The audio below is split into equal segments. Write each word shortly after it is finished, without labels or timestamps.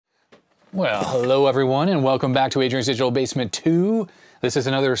Well, hello everyone, and welcome back to Adrian's Digital Basement 2. This is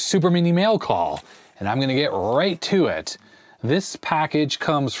another super mini mail call, and I'm gonna get right to it. This package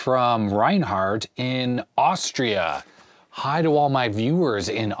comes from Reinhard in Austria. Hi to all my viewers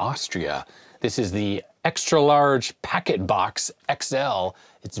in Austria. This is the extra large packet box XL.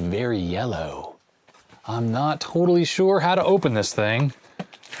 It's very yellow. I'm not totally sure how to open this thing.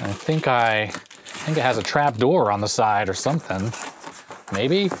 I think it has a trap door on the side or something.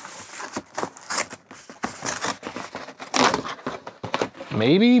 Maybe?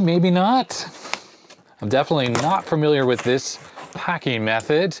 Maybe, maybe not. I'm definitely not familiar with this packing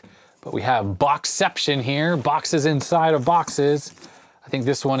method, but we have boxception here, boxes inside of boxes. I think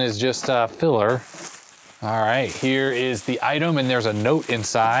this one is just filler. All right, here is the item and there's a note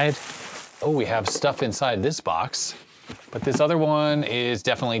inside. Oh, we have stuff inside this box, but this other one is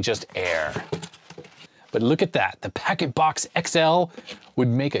definitely just air. But look at that, the Packet Box XL would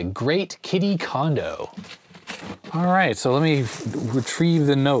make a great kitty condo. All right, so let me retrieve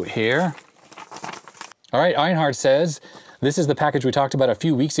the note here. All right, Reinhard says, this is the package we talked about a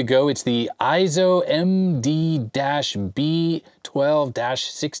few weeks ago. It's the EIZO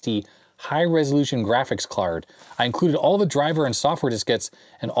MD-B12-60 high resolution graphics card. I included all the driver and software diskettes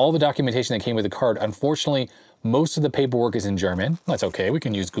and all the documentation that came with the card. Unfortunately, most of the paperwork is in German. That's okay, we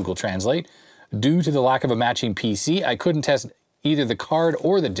can use Google Translate. Due to the lack of a matching PC, I couldn't test either the card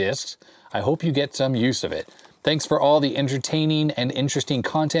or the discs. I hope you get some use of it. Thanks for all the entertaining and interesting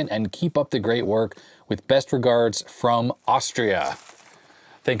content and keep up the great work. With best regards from Austria.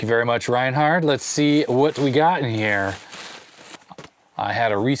 Thank you very much, Reinhard. Let's see what we got in here. I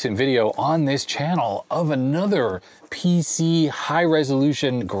had a recent video on this channel of another PC high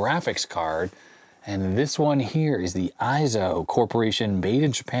resolution graphics card. And this one here is the EIZO Corporation made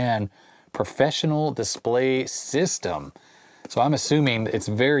in Japan professional display system. So I'm assuming it's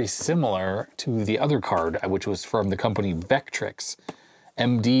very similar to the other card, which was from the company Vectrix.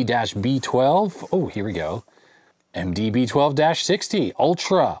 MD-B12, oh, here we go. MD-B12-60,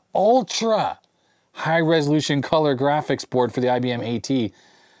 ultra high resolution color graphics board for the IBM AT.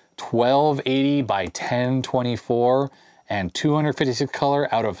 1280 by 1024 and 256 color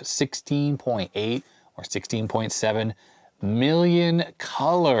out of 16.8 or 16.7 million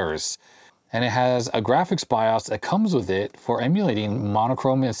colors. And it has a graphics BIOS that comes with it for emulating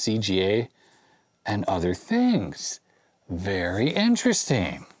monochrome and CGA and other things. Very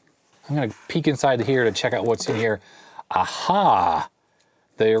interesting. I'm gonna peek inside here to check out what's in here. Aha,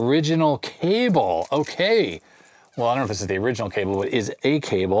 the original cable. Okay. Well, I don't know if this is the original cable, but it is a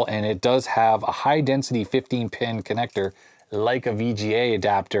cable, and it does have a high density 15-pin connector like a VGA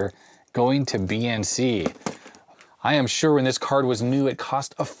adapter going to BNC. I am sure when this card was new, it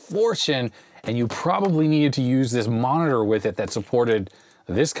cost a fortune, and you probably needed to use this monitor with it that supported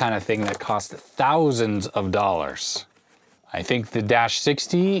this kind of thing that cost thousands of dollars. I think the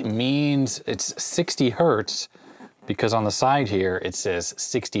 -60 means it's 60 hertz because on the side here, it says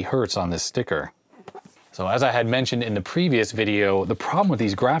 60 hertz on this sticker. So as I had mentioned in the previous video, the problem with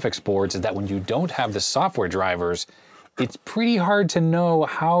these graphics boards is that when you don't have the software drivers, it's pretty hard to know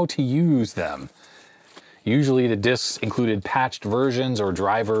how to use them. Usually the discs included patched versions or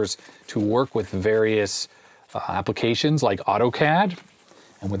drivers to work with various applications like AutoCAD.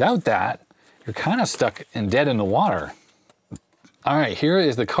 And without that, you're kind of stuck and dead in the water. All right, here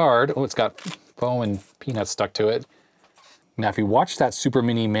is the card. Oh, it's got foam and peanuts stuck to it. Now, if you watch that super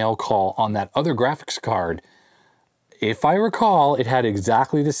mini mail call on that other graphics card, if I recall, it had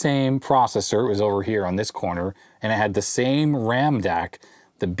exactly the same processor. It was over here on this corner, and it had the same RAM DAC,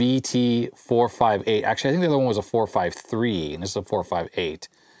 the BT458. Actually, I think the other one was a 453, and this is a 458.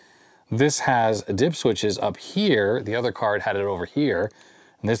 This has dip switches up here. The other card had it over here.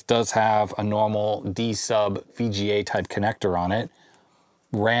 And this does have a normal D-sub VGA type connector on it.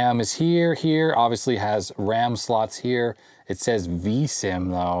 RAM is here, obviously has RAM slots here. It says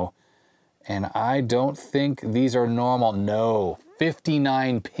vSIM though, and I don't think these are normal. No,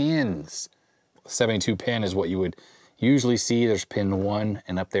 59 pins. 72 pin is what you would usually see. There's pin 1,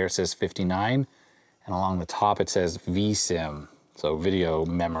 and up there it says 59, and along the top it says vSIM, so video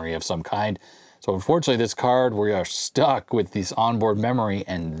memory of some kind. So unfortunately, this card, we are stuck with this onboard memory,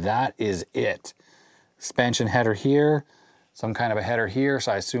 and that is it. Expansion header here, some kind of a header here,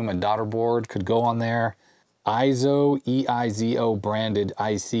 so I assume a daughter board could go on there. EIZO, EIZO branded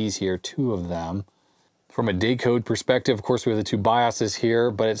ICs here, 2 of them. From a date code perspective, of course, we have the 2 BIOSes here,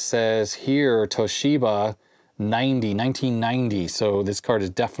 but it says here Toshiba 1990, so this card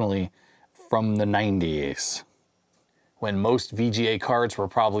is definitely from the 90s. When most VGA cards were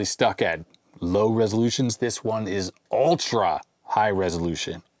probably stuck at low resolutions, this one is ultra high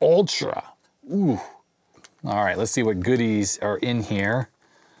resolution, ultra. Ooh. All right, let's see what goodies are in here.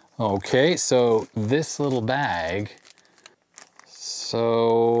 Okay, so this little bag.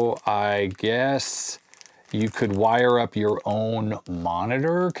 So I guess you could wire up your own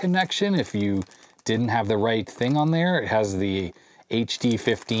monitor connection if you didn't have the right thing on there. It has the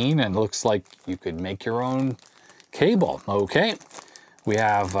HD15 and looks like you could make your own cable. Okay, we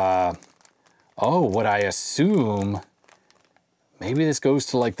have, oh, what I assume, maybe this goes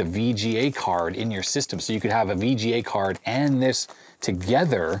to like the VGA card in your system. So you could have a VGA card and this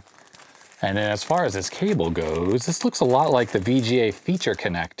together. And then as far as this cable goes, this looks a lot like the VGA feature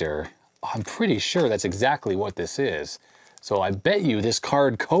connector. I'm pretty sure that's exactly what this is. So I bet you this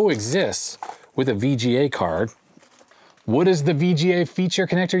card coexists with a VGA card. What is the VGA feature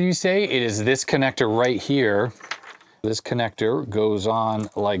connector, you say? It is this connector right here. This connector goes on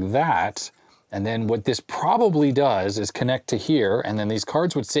like that. And then what this probably does is connect to here, and then these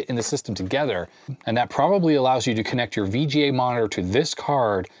cards would sit in the system together. And that probably allows you to connect your VGA monitor to this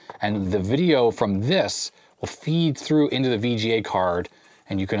card, and the video from this will feed through into the VGA card,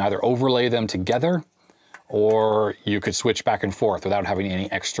 and you can either overlay them together, or you could switch back and forth without having any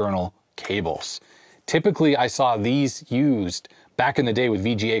external cables. Typically, I saw these used back in the day with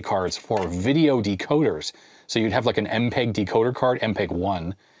VGA cards for video decoders. So you'd have like an MPEG decoder card, MPEG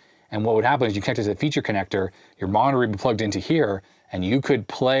 1, and what would happen is you connect it to the feature connector, your monitor would be plugged into here, and you could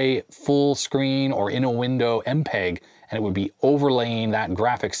play full screen or in a window MPEG, and it would be overlaying that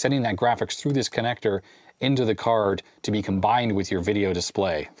graphics, sending that graphics through this connector into the card to be combined with your video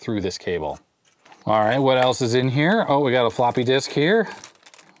display through this cable. All right, what else is in here? Oh, we got a floppy disk here.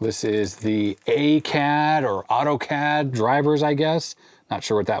 This is the ACAD or AutoCAD drivers, I guess. Not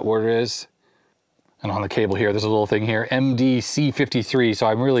sure what that word is. And on the cable here, there's a little thing here, MDC53. So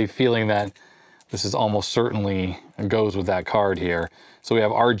I'm really feeling that this is almost certainly goes with that card here. So we have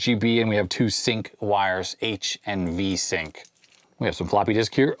RGB and we have two sync wires, H and V sync. We have some floppy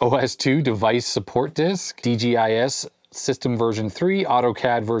disk here, OS2 device support disk, DGIS system version 3,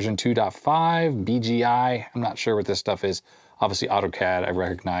 AutoCAD version 2.5, BGI. I'm not sure what this stuff is. Obviously AutoCAD, I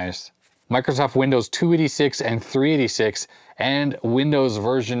recognize. Microsoft Windows 286 and 386 and Windows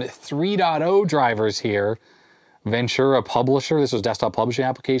version 3.0 drivers here. Ventura Publisher, this was desktop publishing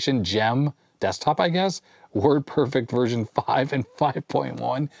application. Gem, desktop I guess. WordPerfect version 5 and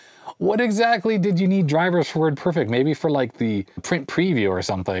 5.1. What exactly did you need drivers for WordPerfect? Maybe for like the print preview or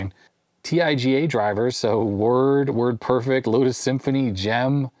something. TIGA drivers, so Word, WordPerfect, Lotus Symphony,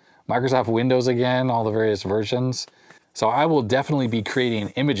 Gem, Microsoft Windows again, all the various versions. So I will definitely be creating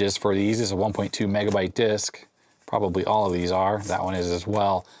images for these. This is a 1.2 megabyte disk. Probably all of these are. That one is as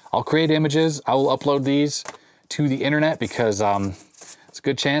well. I'll create images. I will upload these to the internet because it's a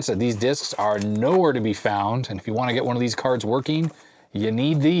good chance that these disks are nowhere to be found. And if you want to get one of these cards working, you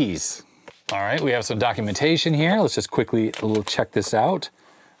need these. All right, we have some documentation here. Let's just quickly check this out.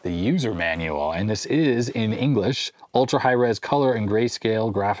 The user manual, and this is in English. Ultra high res color and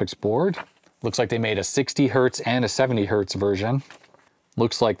grayscale graphics board. Looks like they made a 60 hertz and a 70 hertz version.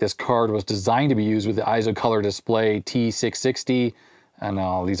 Looks like this card was designed to be used with the EIZO color display T660 and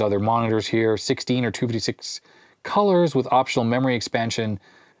all these other monitors here. 16 or 256 colors with optional memory expansion.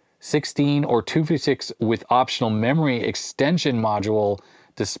 16 or 256 with optional memory extension module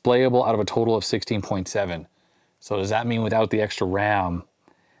displayable out of a total of 16.7. So does that mean without the extra RAM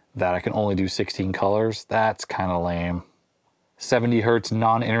that I can only do 16 colors? That's kind of lame. 70 hertz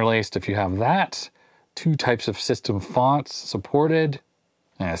non-interlaced if you have that. 2 types of system fonts supported.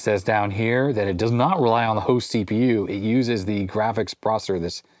 And it says down here that it does not rely on the host CPU. It uses the graphics processor,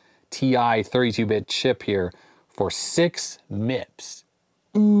 this TI 32-bit chip here, for 6 MIPS.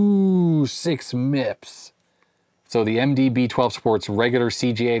 Ooh, 6 MIPS. So the MDB12 supports regular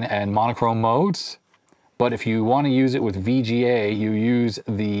CGA and monochrome modes. But if you want to use it with VGA, you use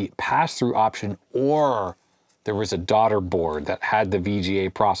the pass-through option, or there was a daughter board that had the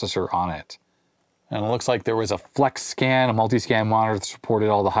VGA processor on it. And it looks like there was a flex scan, a multi-scan monitor that supported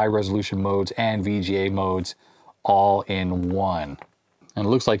all the high resolution modes and VGA modes all in one. And it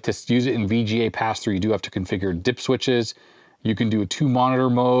looks like to use it in VGA pass-through, you do have to configure dip switches. You can do a 2 monitor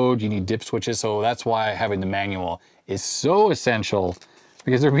mode, you need dip switches. So that's why having the manual is so essential,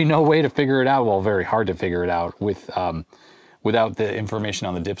 because there'd be no way to figure it out. Well, very hard to figure it out with without the information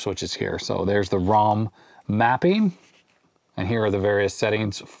on the dip switches here. So there's the ROM mapping. And here are the various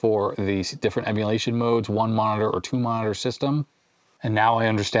settings for these different emulation modes, 1 monitor or 2 monitor system. And now I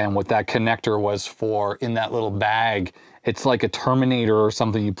understand what that connector was for in that little bag. It's like a terminator or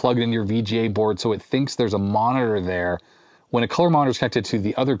something. You plug it into your VGA board so it thinks there's a monitor there. When a color monitor is connected to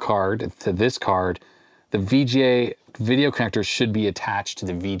the other card, to this card, the VGA video connector should be attached to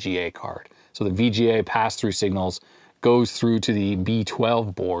the VGA card. So the VGA pass-through signals goes through to the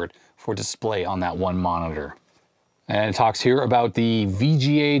B12 board for display on that one monitor. And it talks here about the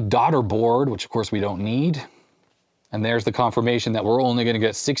VGA daughter board, which of course we don't need. And there's the confirmation that we're only going to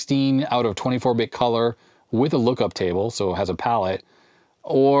get 16 out of 24-bit color with a lookup table, so it has a palette.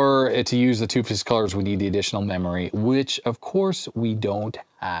 Or to use the 256 colors, we need the additional memory, which of course we don't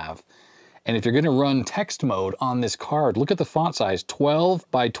have. And if you're going to run text mode on this card, look at the font size, 12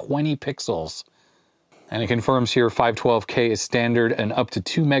 by 20 pixels. And it confirms here 512K is standard and up to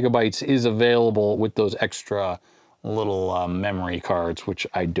 2 megabytes is available with those extra little memory cards, which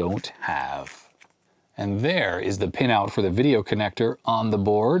I don't have. And there is the pinout for the video connector on the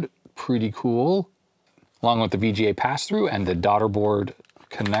board. Pretty cool. Along with the VGA pass-through and the daughter board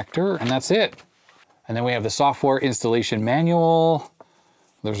connector, and that's it. And then we have the software installation manual.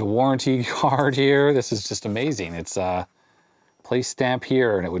 There's a warranty card here. This is just amazing. It's a place stamp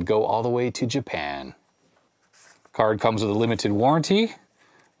here, and it would go all the way to Japan. Card comes with a limited warranty.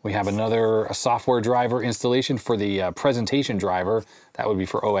 We have a software driver installation for the presentation driver. That would be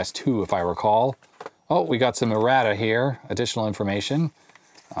for OS 2 if I recall. Oh, we got some errata here, additional information.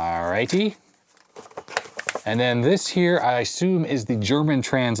 Alrighty. And then this here, I assume, is the German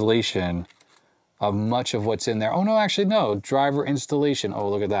translation of much of what's in there. Oh no, actually no, driver installation. Oh,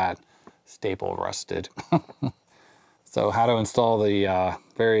 look at that, staple rusted. So how to install the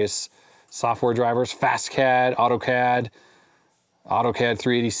various software drivers, FastCAD, AutoCAD, AutoCAD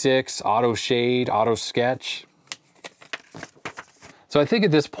 386, AutoShade, AutoSketch. So I think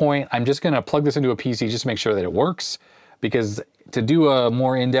at this point, I'm just gonna plug this into a PC just to make sure that it works, because to do a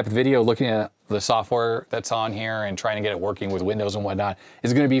more in-depth video looking at the software that's on here and trying to get it working with Windows and whatnot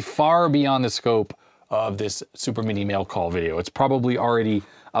is going to be far beyond the scope of this Super Mini Mail Call video. It's probably already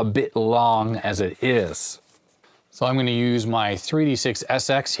a bit long as it is. So I'm going to use my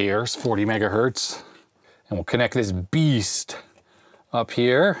 386SX here, it's 40 megahertz, and we'll connect this beast up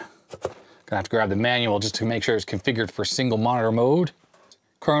here. Gonna have to grab the manual just to make sure it's configured for single monitor mode.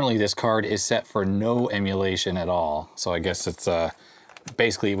 Currently this card is set for no emulation at all. So I guess it's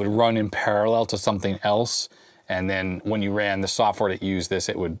basically it would run in parallel to something else. And then when you ran the software that used this,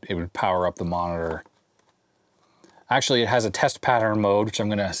 it would power up the monitor. Actually, it has a test pattern mode, which I'm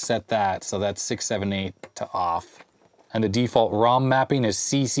gonna set that. So that's 678 to off. And the default ROM mapping is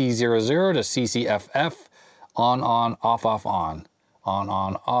CC00 to CCFF, on, off, on,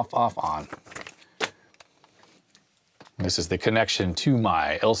 off. This is the connection to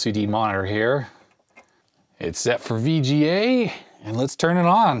my LCD monitor here. It's set for VGA, and let's turn it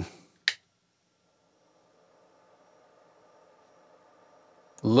on.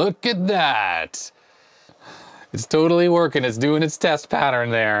 Look at that. It's totally working. It's doing its test pattern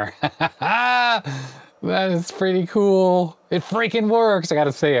there. That is pretty cool. It freaking works. I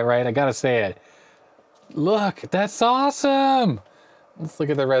gotta say it, right? I gotta say it. Look, that's awesome. Let's look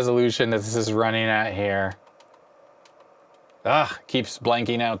at the resolution that this is running at here. Keeps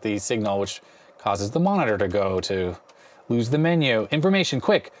blanking out the signal, which causes the monitor to lose the menu. Information,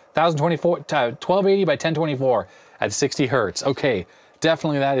 quick, 1280 by 1024 at 60 hertz. Okay,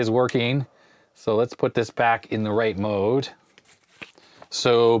 definitely that is working. So let's put this back in the right mode.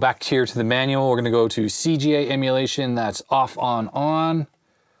 So back here to the manual, we're gonna go to CGA emulation, that's off, on,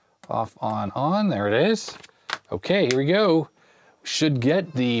 there it is. Okay, here we go. Should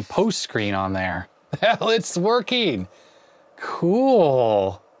get the post screen on there. Hell, it's working.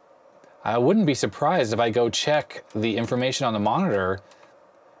 Cool. I wouldn't be surprised if I go check the information on the monitor,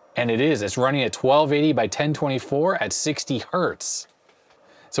 and it's running at 1280 by 1024 at 60 hertz.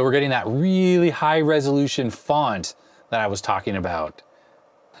 So we're getting that really high resolution font that I was talking about.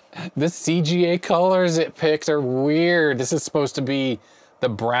 The CGA colors it picked are weird. This is supposed to be the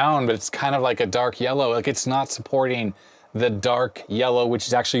brown, but it's kind of like a dark yellow. Like it's not supporting the dark yellow, which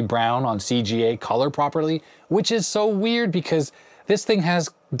is actually brown on CGA color properly, which is so weird because this thing has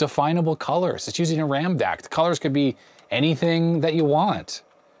definable colors. It's using a RAM DAC. The colors could be anything that you want.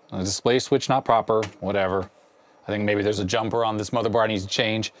 The display switch not proper, whatever. I think maybe there's a jumper on this motherboard I need to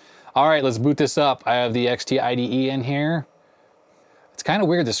change. All right, let's boot this up. I have the XT IDE in here. It's kind of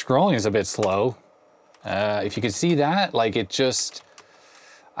weird, the scrolling is a bit slow. If you can see that, like it just,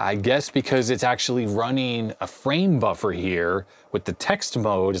 I guess because it's actually running a frame buffer here with the text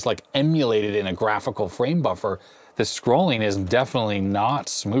mode, it's like emulated in a graphical frame buffer. The scrolling is definitely not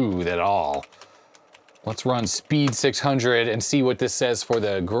smooth at all. Let's run speed 600 and see what this says for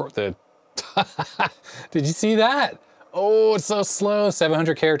the Did you see that? Oh, it's so slow,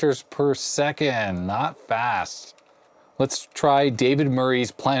 700 characters per second, not fast. Let's try David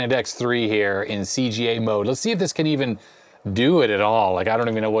Murray's Planet X3 here in CGA mode. Let's see if this can even do it at all. Like, I don't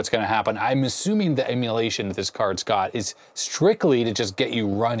even know what's gonna happen. I'm assuming the emulation that this card's got is strictly to just get you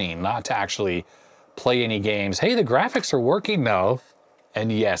running, not to actually play any games. Hey, the graphics are working though.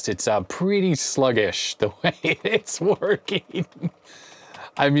 And yes, it's pretty sluggish the way it's working.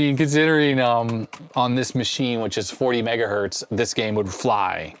 I mean, considering on this machine, which is 40 megahertz, this game would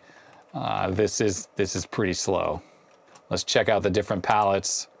fly. This is pretty slow. Let's check out the different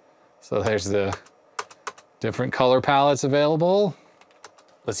palettes. So there's the different color palettes available.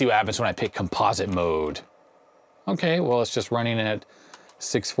 Let's see what happens when I pick composite mode. Okay, well, it's just running at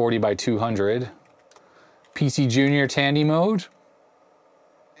 640 by 200. PC Junior Tandy mode.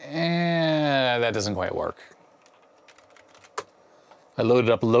 And that doesn't quite work. I loaded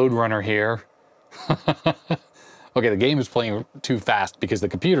up Load Runner here. Okay, the game is playing too fast because the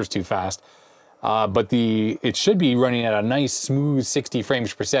computer's too fast. But it should be running at a nice smooth 60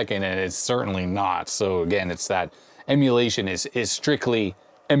 frames per second, and it's certainly not. So again, it's that emulation is strictly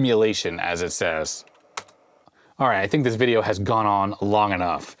emulation, as it says. All right, I think this video has gone on long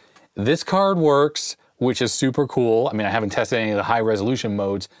enough. This card works, which is super cool. I mean, I haven't tested any of the high resolution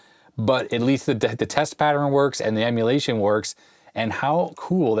modes, but at least the test pattern works and the emulation works. And how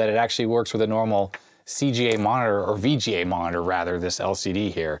cool that it actually works with a normal CGA monitor, or VGA monitor rather, this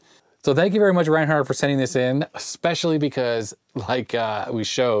LCD here. So thank you very much, Reinhardt, for sending this in, especially because, like we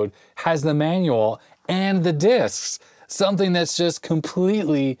showed, has the manual and the discs, something that's just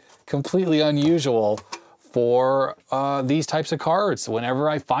completely unusual for these types of cards. Whenever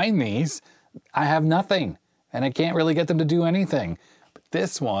I find these, I have nothing, and I can't really get them to do anything. But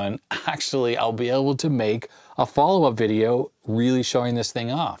this one, actually, I'll be able to make a follow-up video really showing this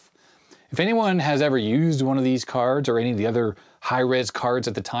thing off. If anyone has ever used one of these cards or any of the other high-res cards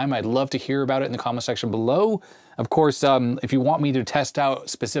at the time, I'd love to hear about it in the comment section below. Of course, if you want me to test out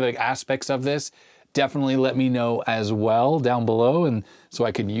specific aspects of this, definitely let me know as well down below, and so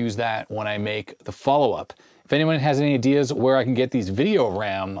I can use that when I make the follow-up. If anyone has any ideas where I can get these video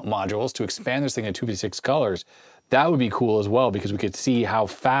RAM modules to expand this thing to 256 colors, that would be cool as well, because we could see how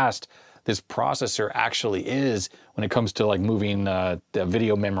fast this processor actually is when it comes to like moving the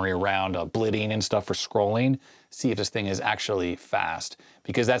video memory around, blitting and stuff for scrolling. See if this thing is actually fast,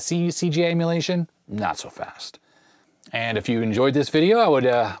 because that CGA emulation, not so fast. And if you enjoyed this video, I would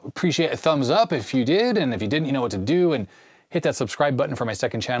appreciate a thumbs up if you did, and if you didn't, you know what to do, and hit that subscribe button for my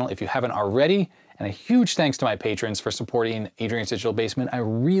second channel if you haven't already. And a huge thanks to my patrons for supporting Adrian's Digital Basement. I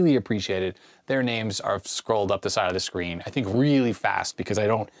really appreciate it. Their names are scrolled up the side of the screen, I think really fast, because I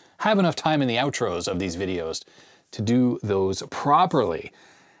don't have enough time in the outros of these videos to do those properly.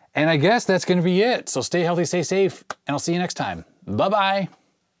 And I guess that's gonna be it. So stay healthy, stay safe, and I'll see you next time. Bye-bye.